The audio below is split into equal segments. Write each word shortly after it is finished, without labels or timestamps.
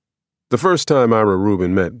The first time Ira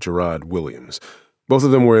Rubin met Gerard Williams, both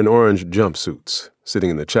of them were in orange jumpsuits, sitting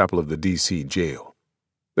in the chapel of the D.C. jail.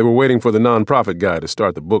 They were waiting for the nonprofit guy to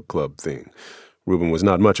start the book club thing. Rubin was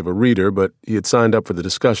not much of a reader, but he had signed up for the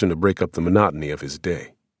discussion to break up the monotony of his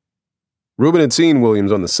day. Rubin had seen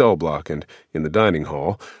Williams on the cell block and in the dining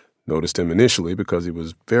hall, noticed him initially because he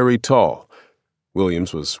was very tall.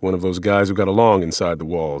 Williams was one of those guys who got along inside the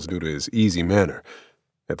walls due to his easy manner.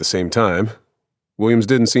 At the same time, Williams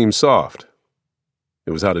didn't seem soft.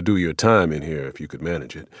 It was how to do your time in here if you could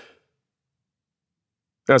manage it.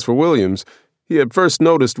 As for Williams, he had first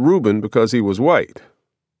noticed Rubin because he was white.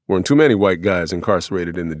 Weren't too many white guys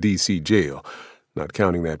incarcerated in the D.C. jail, not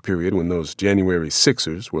counting that period when those January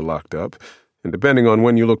Sixers were locked up, and depending on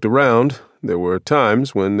when you looked around, there were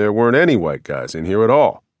times when there weren't any white guys in here at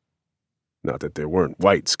all. Not that there weren't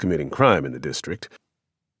whites committing crime in the district.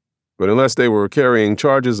 But unless they were carrying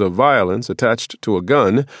charges of violence attached to a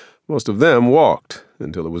gun, most of them walked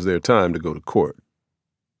until it was their time to go to court.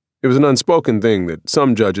 It was an unspoken thing that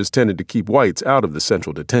some judges tended to keep whites out of the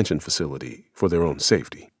central detention facility for their own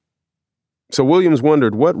safety. So Williams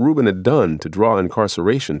wondered what Rubin had done to draw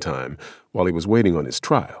incarceration time while he was waiting on his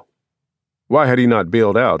trial. Why had he not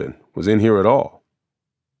bailed out and was in here at all?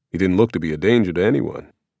 He didn't look to be a danger to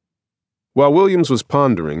anyone. While Williams was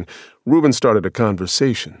pondering, Rubin started a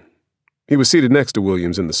conversation. He was seated next to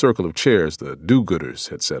Williams in the circle of chairs the do-gooders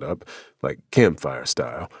had set up, like campfire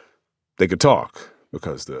style. They could talk,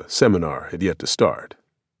 because the seminar had yet to start.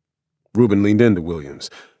 Rubin leaned into Williams,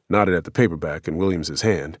 nodded at the paperback in Williams's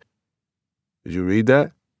hand. "Did you read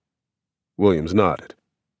that?" Williams nodded.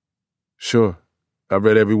 "Sure. I've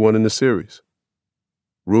read every one in the series."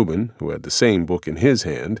 Rubin, who had the same book in his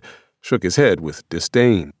hand, shook his head with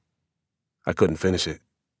disdain. "I couldn't finish it."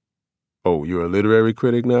 "Oh, you're a literary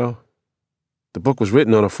critic now?" "The book was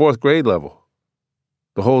written on a 4th grade level."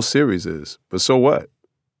 "The whole series is, but so what?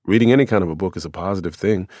 Reading any kind of a book is a positive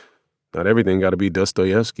thing. Not everything got to be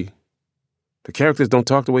Dostoevsky. The characters don't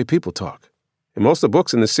talk the way people talk. And most of the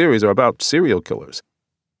books in the series are about serial killers.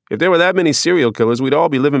 If there were that many serial killers, we'd all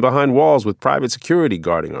be living behind walls with private security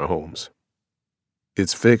guarding our homes."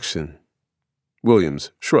 "It's fiction."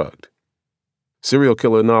 Williams shrugged. "Serial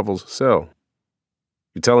killer novels sell."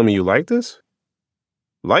 "You telling me you like this?"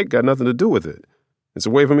 "Like got nothing to do with it. It's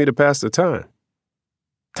a way for me to pass the time."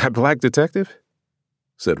 "That black detective?"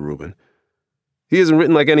 said Rubin. "He isn't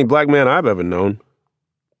written like any black man I've ever known."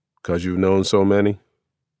 "'Cause you've known so many?"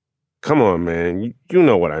 "Come on, man. You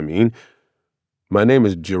know what I mean." "My name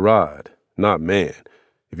is Gerard, not man.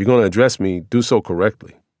 If you're going to address me, do so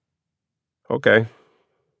correctly." "Okay,"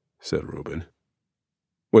 said Rubin.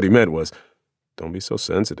 What he meant was, don't be so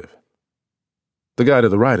sensitive. The guy to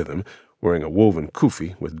the right of them, wearing a woven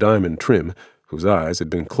kufi with diamond trim, whose eyes had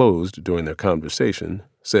been closed during their conversation,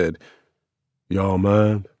 said, "Y'all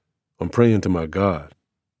mind? I'm praying to my God."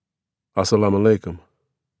 "Assalamu alaikum,"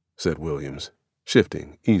 said Williams,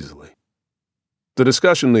 shifting easily. The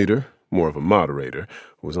discussion leader, more of a moderator,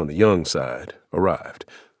 who was on the young side, arrived.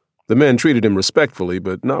 The men treated him respectfully,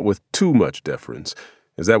 but not with too much deference,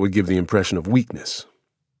 as that would give the impression of weakness.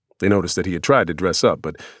 They noticed that he had tried to dress up,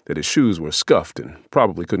 but that his shoes were scuffed and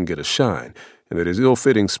probably couldn't get a shine, and that his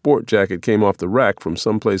ill-fitting sport jacket came off the rack from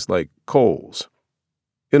someplace like Kohl's.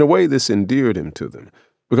 In a way, this endeared him to them,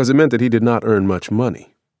 because it meant that he did not earn much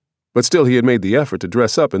money. But still he had made the effort to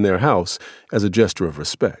dress up in their house as a gesture of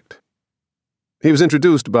respect. He was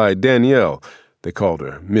introduced by Danielle, they called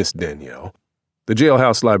her Miss Danielle, the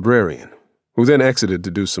jailhouse librarian, who then exited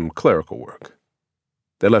to do some clerical work.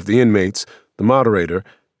 They left the inmates, the moderator,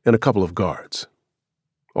 and a couple of guards.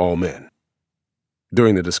 All men.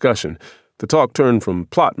 During the discussion, the talk turned from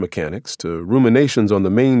plot mechanics to ruminations on the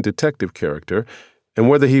main detective character and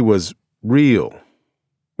whether he was real,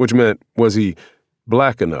 which meant, was he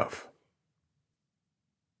black enough,